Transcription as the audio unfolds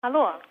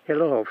Hello.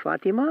 Hello,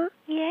 Fatima.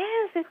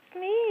 Yes, it's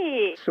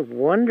me. It's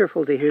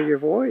wonderful to hear your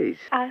voice.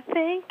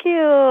 Thank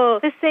you.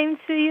 The same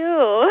to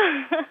you.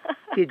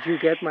 Did you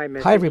get my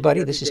message? Hi,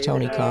 everybody. This is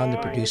Tony Khan, the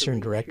producer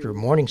and director of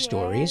Morning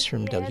Stories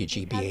from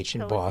WGBH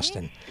in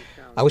Boston.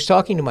 I was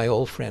talking to my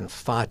old friend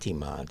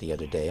Fatima the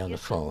other day on the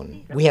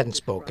phone. We hadn't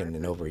spoken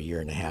in over a year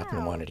and a half,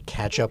 and I wanted to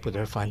catch up with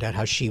her, find out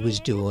how she was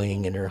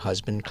doing, and her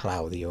husband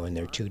Claudio and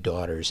their two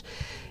daughters.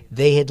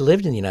 They had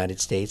lived in the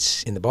United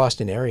States, in the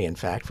Boston area, in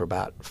fact, for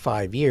about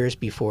 5 years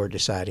before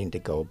deciding to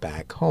go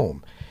back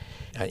home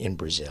in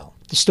Brazil.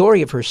 The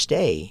story of her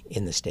stay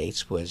in the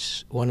States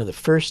was one of the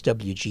first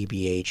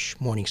WGBH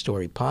Morning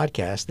Story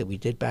podcasts that we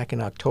did back in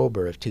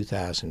October of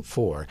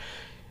 2004,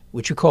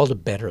 which we called A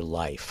Better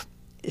Life.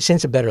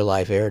 Since A Better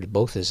Life aired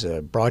both as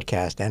a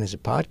broadcast and as a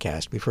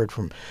podcast, we've heard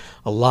from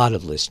a lot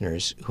of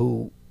listeners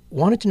who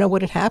wanted to know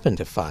what had happened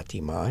to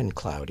Fatima and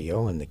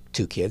Claudio and the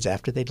two kids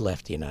after they'd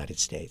left the United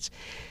States.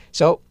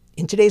 So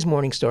in today's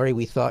Morning Story,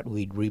 we thought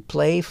we'd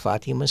replay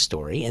Fatima's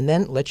story and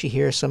then let you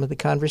hear some of the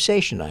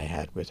conversation I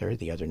had with her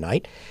the other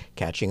night,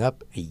 catching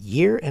up a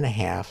year and a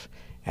half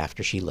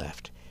after she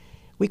left.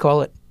 We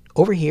call it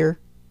Over Here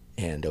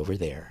and Over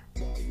There.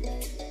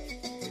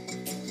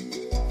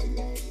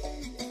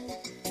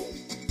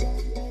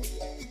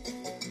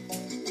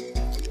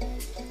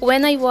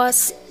 When I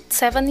was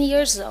 7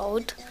 years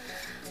old,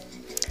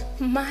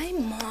 my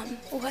mom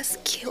was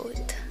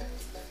killed,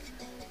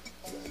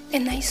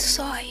 and I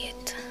saw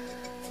it.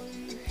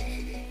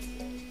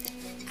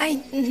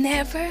 I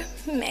never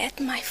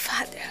met my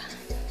father.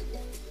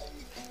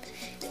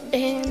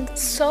 And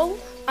so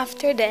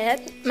after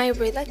that, my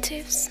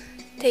relatives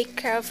take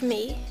care of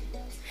me,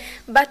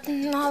 but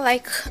not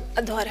like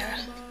a daughter,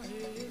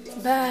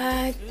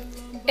 but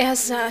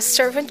as a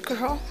servant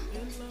girl.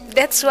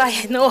 That's why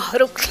I know how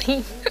to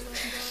clean.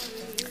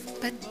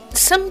 But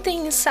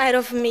something inside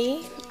of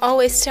me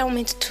always tell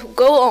me to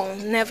go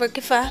on, never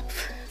give up.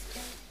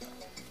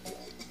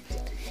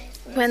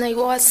 When I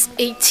was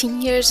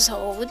 18 years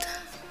old,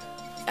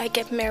 I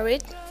get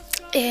married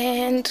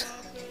and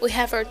we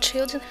have our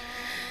children.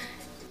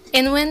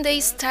 And when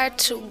they start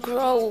to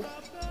grow,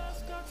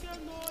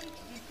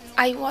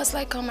 I was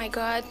like, oh my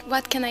God,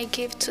 what can I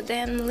give to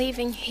them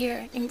living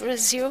here in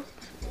Brazil?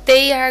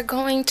 They are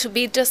going to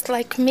be just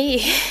like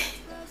me.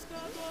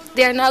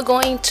 They are not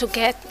going to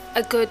get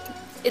a good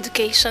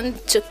education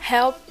to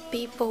help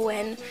people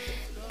and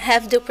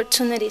have the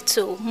opportunity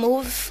to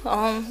move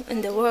on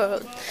in the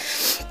world.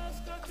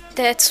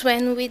 That's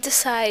when we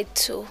decide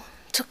to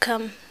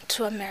come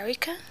to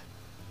America.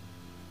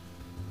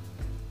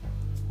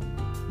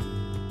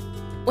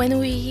 When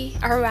we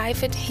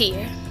arrived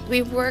here,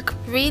 we work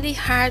really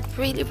hard,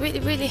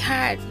 really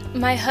hard.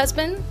 My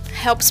husband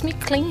helps me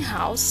clean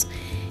house.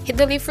 He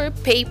delivers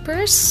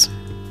papers,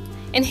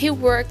 and he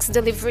works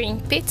delivering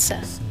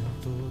pizza.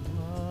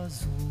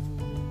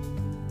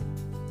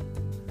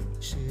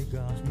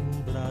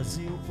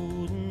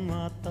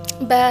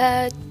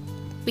 But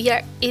we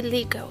are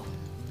illegal.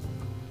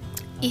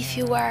 If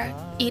you are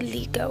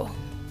illegal,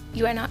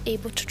 you are not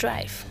able to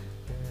drive.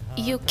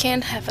 You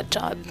can't have a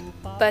job,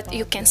 but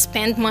you can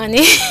spend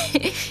money.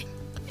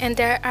 And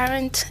there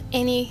aren't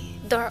any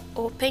door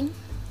open.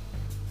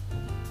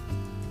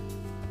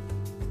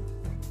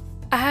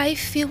 I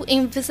feel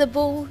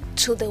invisible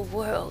to the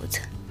world.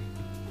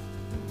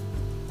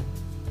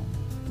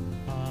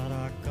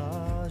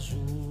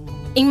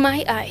 In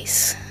my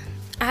eyes,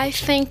 I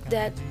think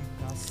that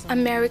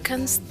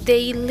Americans,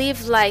 they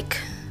live like,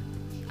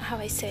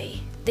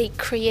 they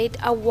create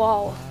a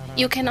wall.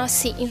 You cannot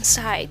see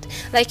inside.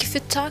 Like if you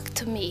talk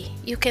to me,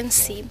 you can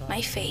see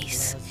my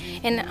face.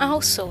 And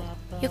also,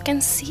 you can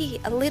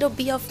see a little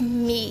bit of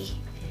me.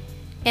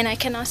 And I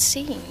cannot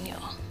see in you.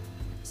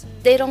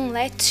 They don't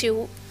let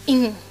you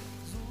in.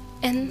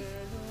 And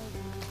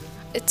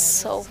it's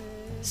so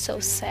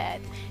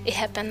sad. It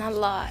happened a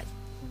lot,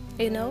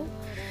 you know?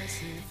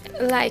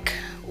 Like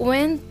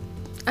when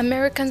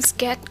Americans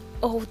get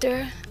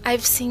older,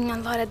 I've seen a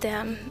lot of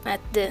them at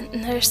the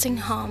nursing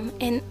home,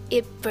 and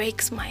it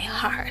breaks my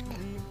heart.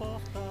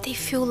 They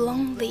feel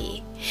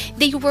lonely.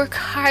 They work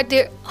hard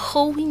their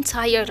whole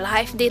entire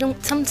life.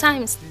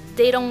 Sometimes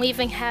they don't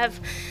even have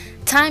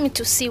time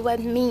to see what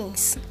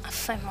means a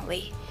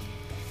family.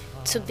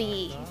 To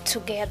be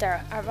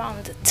together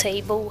around the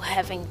table,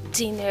 having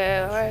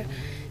dinner, or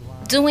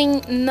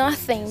doing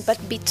nothing but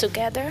be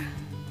together.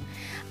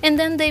 And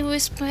then they will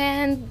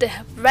spend the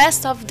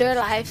rest of their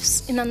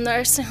lives in a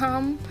nursing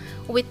home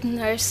with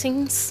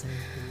nursings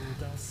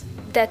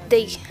that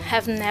they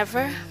have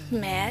never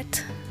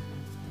met.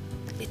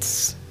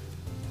 It's,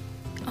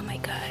 oh my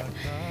God.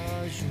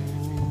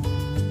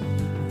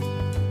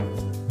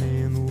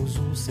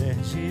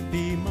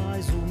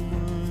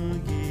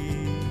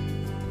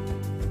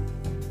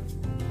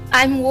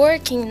 I'm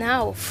working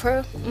now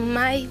for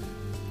my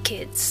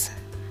kids.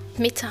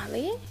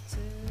 Mitali,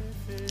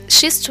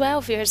 she's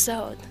 12 years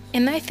old,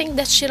 and I think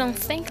that she don't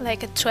think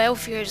like a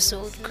 12 years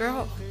old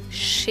girl.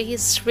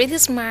 She's really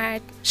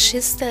smart.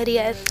 She studied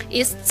at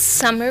East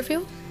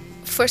Somerville.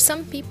 For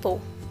some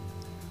people,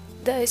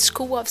 the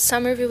school of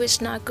Somerville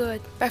is not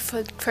good, but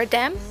for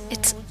them,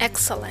 it's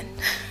excellent.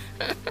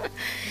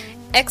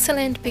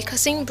 Excellent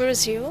because in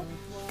Brazil,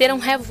 they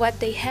don't have what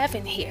they have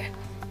in here,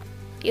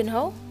 you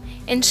know?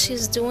 And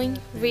she's doing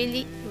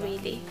really,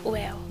 really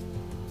well.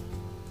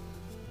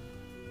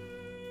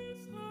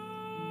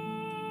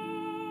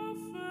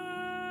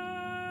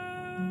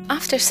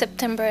 After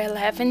September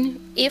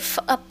 11, if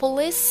a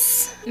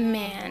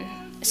policeman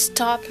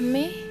stops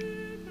me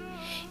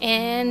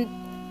and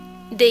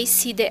they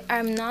see that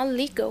I'm not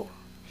legal,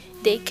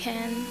 they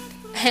can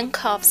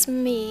handcuff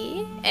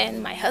me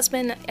and my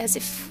husband as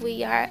if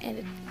we are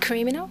a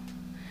criminal.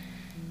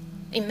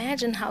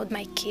 Imagine how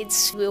my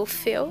kids will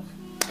feel.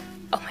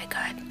 Oh my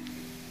God.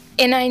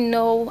 And I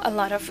know a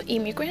lot of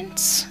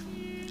immigrants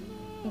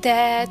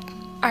that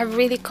are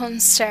really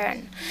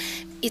concerned.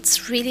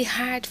 It's really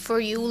hard for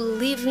you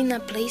live in a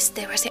place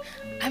that are saying,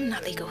 I'm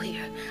not legal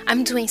here,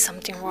 I'm doing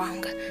something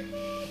wrong.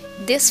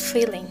 This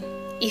feeling,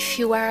 if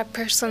you are a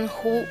person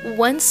who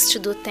wants to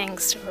do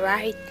things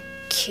right,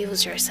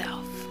 kills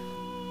yourself.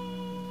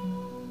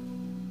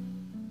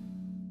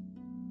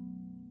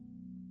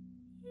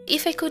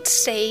 If I could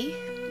stay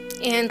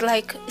and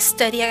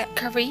study a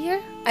career,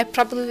 I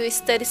probably will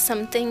study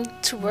something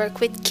to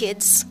work with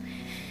kids.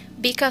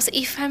 Because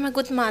if I'm a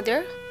good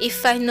mother,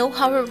 if I know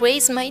how to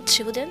raise my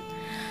children,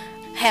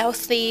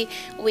 healthy,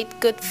 with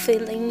good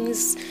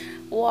feelings,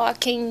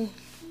 walking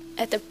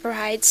at the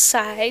bright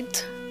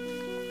side,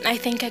 I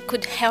think I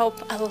could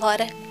help a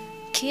lot of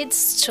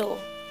kids too.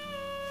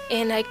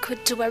 And I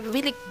could do a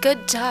really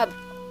good job.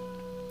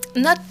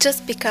 Not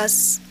just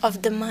because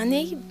of the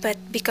money, but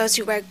because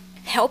you are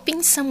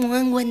helping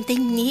someone when they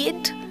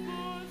need.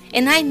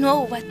 And I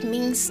know what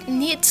means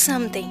need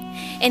something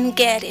and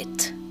get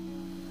it.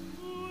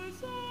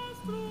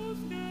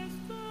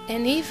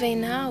 And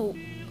even now,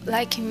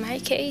 like in my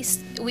case,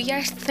 we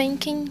are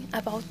thinking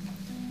about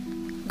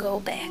go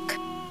back.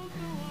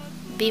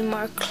 Be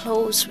more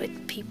close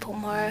with people,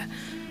 more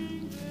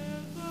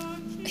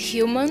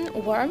human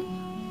warm.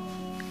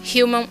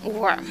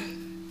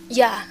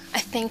 Yeah, I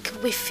think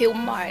we feel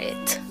more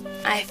it.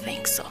 I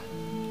think so.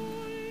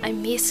 I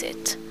miss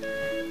it.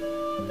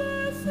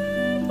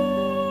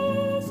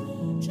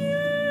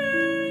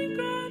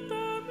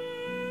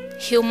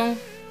 Human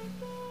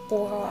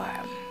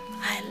warm.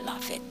 I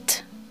love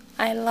it.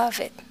 I love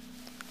it.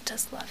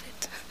 Just love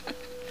it.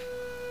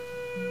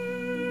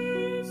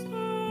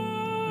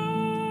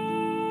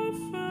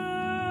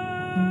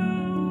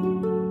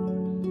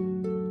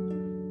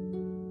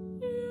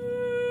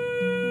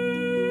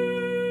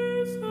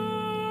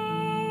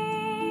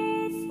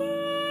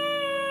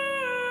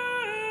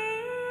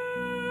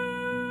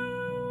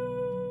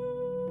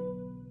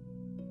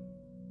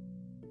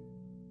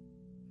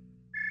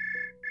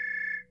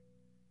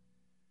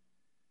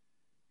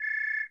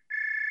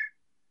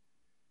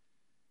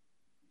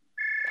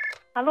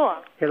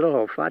 Hello.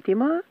 Hello,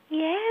 Fatima.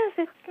 Yes,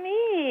 it's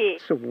me.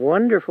 It's so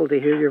wonderful to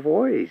hear your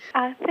voice.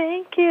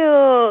 Thank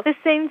you. The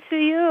same to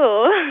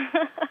you.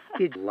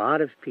 A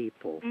lot of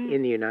people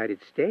in the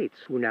United States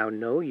who now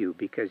know you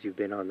because you've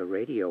been on the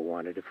radio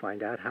wanted to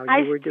find out how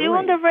you were doing. Still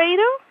on the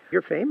radio?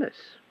 You're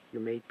famous. You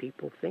made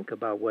people think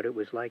about what it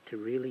was like to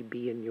really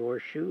be in your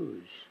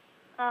shoes.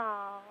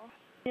 Oh.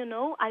 You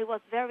know, I was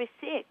very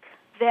sick.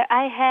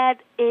 I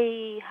had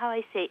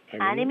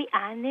anemia.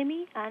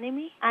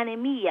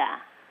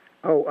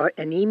 Oh,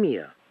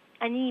 anemia.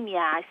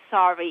 Anemia,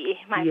 sorry.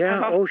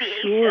 Yeah, oh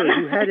sure.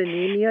 You had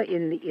anemia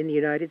in the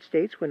United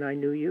States when I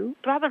knew you?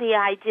 Probably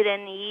I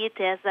didn't eat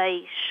as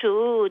I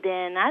should,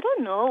 and I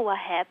don't know what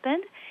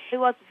happened. I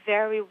was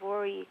very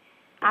worried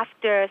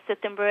after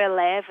September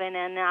 11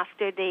 and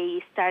after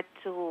they start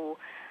to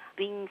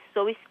being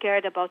so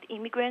scared about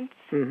immigrants.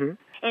 Mm-hmm.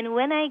 And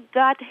when I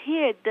got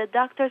here, the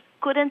doctors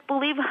couldn't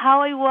believe how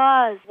I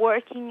was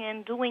working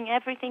and doing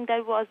everything that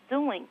I was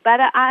doing. But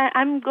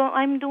I'm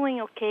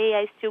doing okay.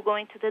 I'm still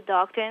going to the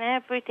doctor,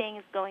 and everything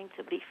is going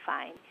to be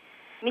fine.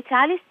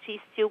 Mitali is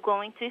still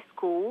going to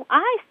school.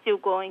 I'm still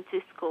going to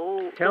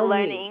school to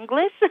learn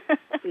English.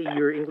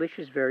 Your English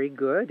is very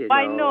good.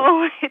 I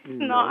know it's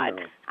not.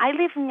 No. I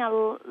live in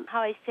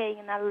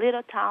in a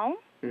little town.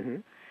 Mm-hmm.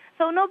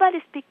 So nobody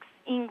speaks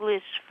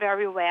English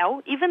very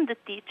well, even the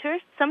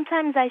teachers.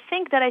 Sometimes I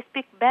think that I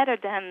speak better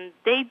than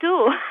they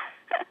do.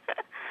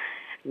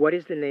 What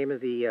is the name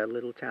of the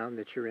little town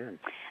that you're in?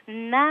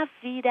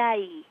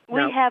 Naviraí.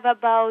 We have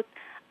about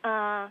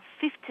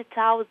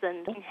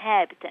 50,000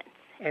 inhabitants.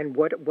 And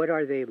what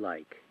are they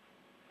like?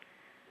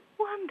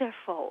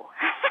 Wonderful.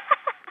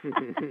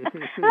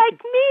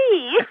 Like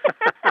me.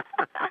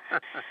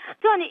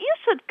 Tony, you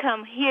should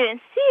come here and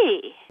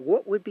see.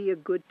 What would be a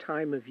good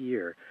time of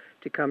year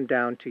to come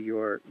down to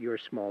your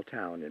small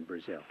town in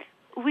Brazil?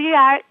 We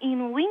are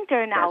in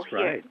winter now. That's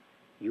here. Right.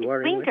 You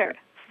are in winter.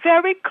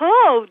 Very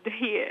cold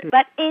here.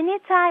 But any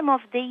time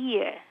of the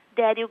year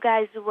that you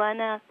guys want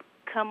to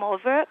come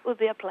over, it will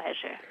be a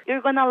pleasure.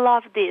 You're going to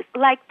love this.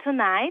 Like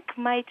tonight,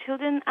 my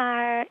children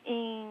are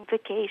in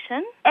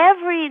vacation.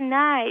 Every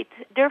night,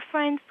 their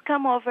friends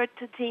come over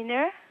to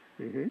dinner,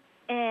 mm-hmm.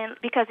 and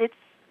because it's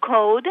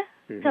cold,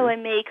 So I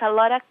make a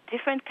lot of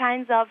different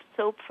kinds of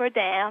soap for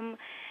them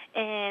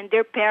and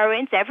their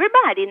parents,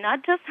 everybody,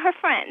 not just her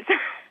friends.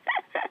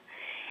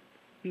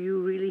 Do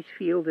you really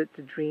feel that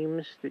the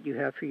dreams that you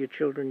have for your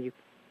children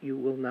you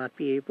will not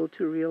be able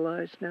to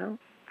realize now?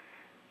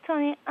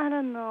 Tony, I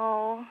don't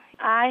know.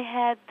 I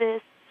had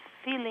this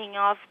feeling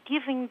of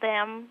giving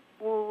them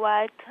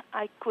what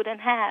I couldn't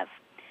have.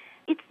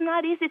 It's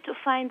not easy to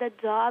find a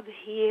job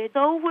here,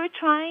 so we're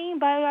trying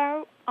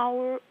by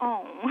our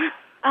own.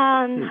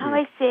 How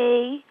I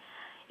say,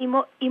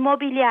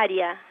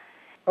 imobiliaria.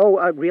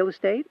 Oh, real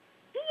estate?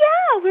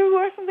 Yeah, we're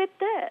working with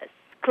this.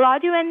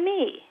 Claudio and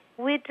me.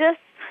 We just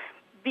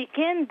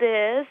began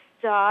this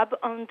job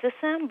on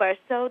December,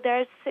 so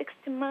there's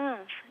 60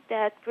 months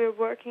that we're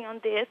working on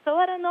this. So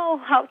I don't know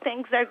how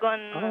things are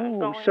going.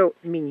 So,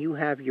 I mean, you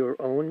have your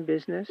own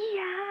business?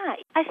 Yeah.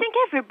 I think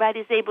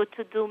everybody's able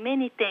to do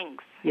many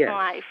things in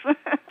life.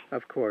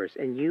 Of course.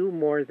 And you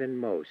more than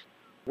most.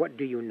 What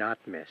do you not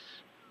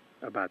miss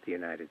about the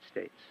United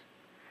States?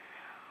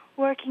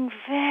 Working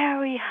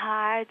very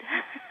hard.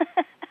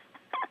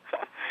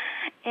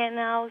 And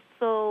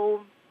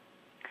also,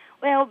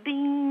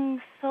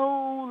 being so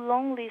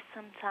lonely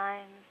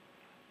sometimes.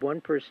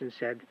 One person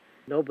said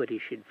nobody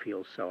should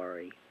feel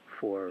sorry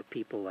for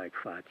people like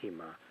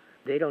Fatima.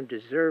 They don't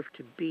deserve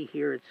to be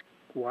here.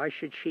 Why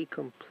should she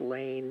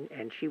complain?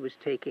 And she was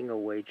taking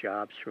away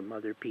jobs from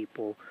other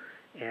people.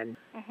 And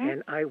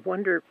I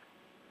wonder,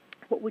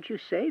 what would you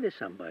say to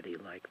somebody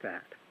like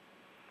that?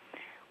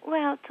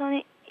 Well,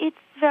 Tony, it's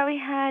very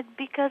hard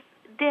because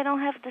they don't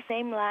have the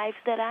same life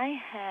that I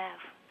have.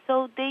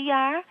 So they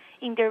are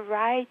in the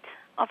right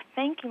of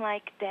thinking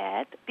like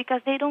that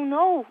because they don't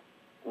know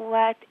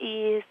what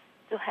is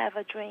to have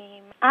a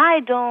dream. I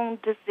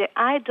don't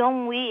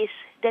wish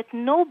that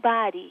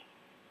nobody,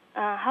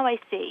 how I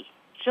say,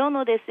 yo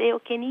no deseo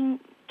que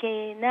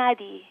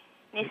nadie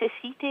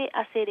necesite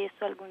hacer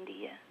eso algún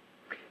día.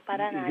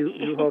 Para nadie.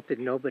 You hope that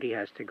nobody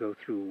has to go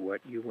through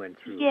what you went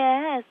through.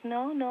 Yes,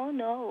 no.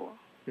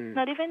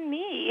 Not even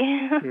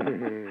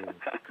me.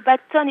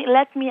 But, Tony,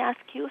 let me ask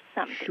you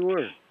something.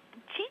 Sure.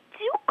 Did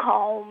you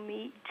call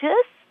me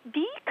just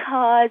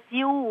because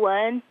you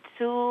want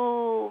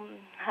to,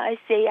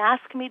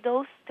 ask me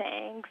those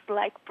things,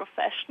 like,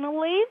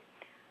 professionally?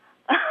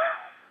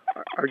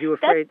 Are you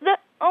afraid?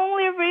 That's the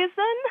only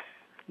reason?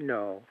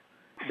 No.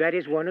 That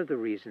is one of the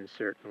reasons,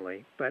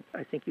 certainly. But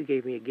I think you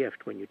gave me a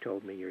gift when you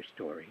told me your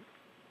story.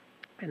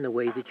 And the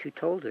way that you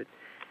told it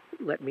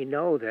let me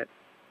know that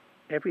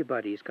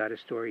everybody's got a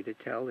story to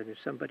tell, and if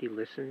somebody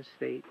listens,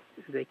 they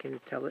can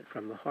tell it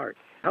from the heart.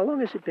 How long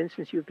has it been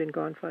since you've been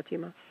gone,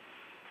 Fatima?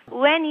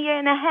 1 year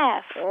and a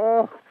half.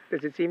 Oh,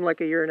 does it seem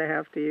like a year and a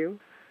half to you?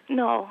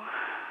 No,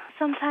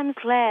 sometimes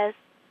less.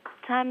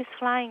 Time is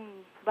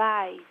flying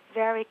by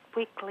very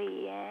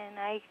quickly, and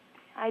I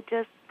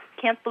just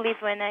can't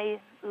believe when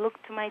I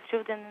look to my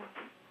children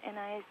and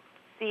I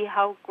see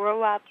how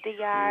grow up they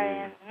are,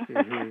 and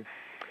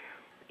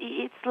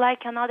it's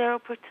like another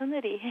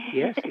opportunity.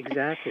 Yes,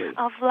 exactly.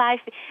 Of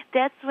life.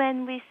 That's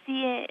when we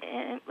see,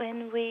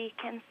 when we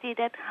can see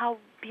that how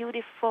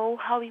beautiful,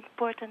 how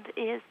important it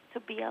is to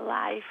be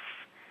alive.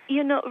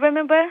 You know,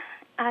 remember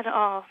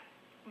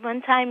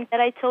one time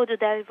that I told you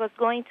that I was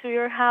going to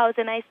your house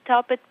and I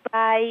stopped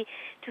by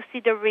to see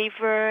the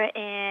river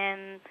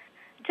and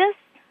just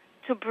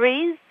to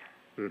breathe?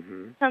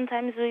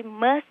 Sometimes we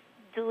must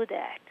do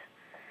that.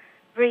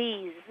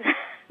 Breathe.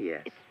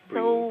 Yes. It's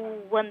so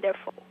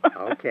wonderful.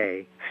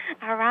 Okay.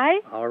 All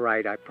right? All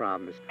right, I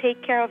promise.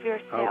 Take care of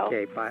yourself.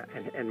 Okay, bye.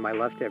 And my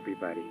love to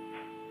everybody.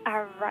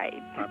 All right.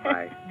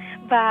 Bye-bye.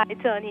 Bye,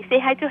 Tony. Say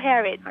hi to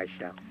Harriet. I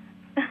shall.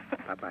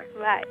 Bye-bye.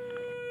 Bye.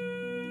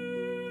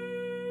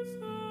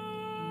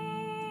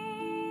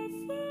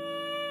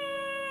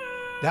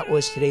 That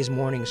was today's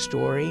morning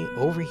story,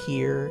 Over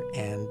Here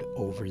and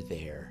Over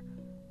There.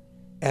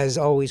 As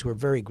always, we're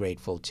very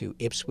grateful to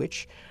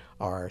Ipswich,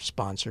 our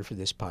sponsor for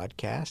this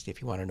podcast.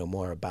 If you want to know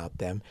more about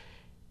them,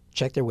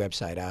 check their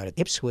website out at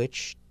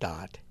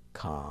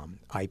ipswich.com,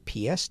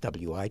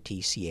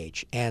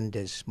 IPSWITCH. And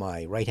as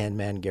my right-hand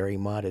man, Gary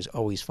Mott, is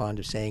always fond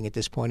of saying at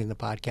this point in the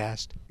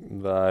podcast,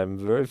 I'm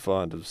very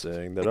fond of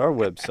saying that our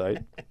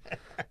website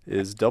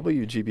is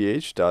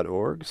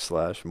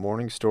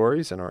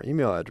wgbh.org/morningstories, and our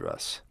email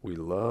address, we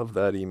love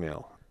that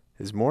email,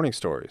 is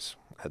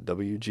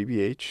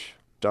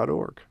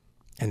morningstories@wgbh.org.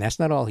 And that's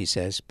not all he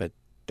says, but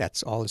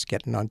that's all it's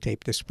getting on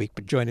tape this week.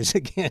 But join us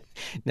again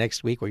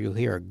next week where you'll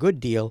hear a good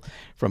deal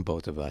from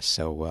both of us.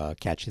 So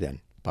catch you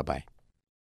then. Bye-bye.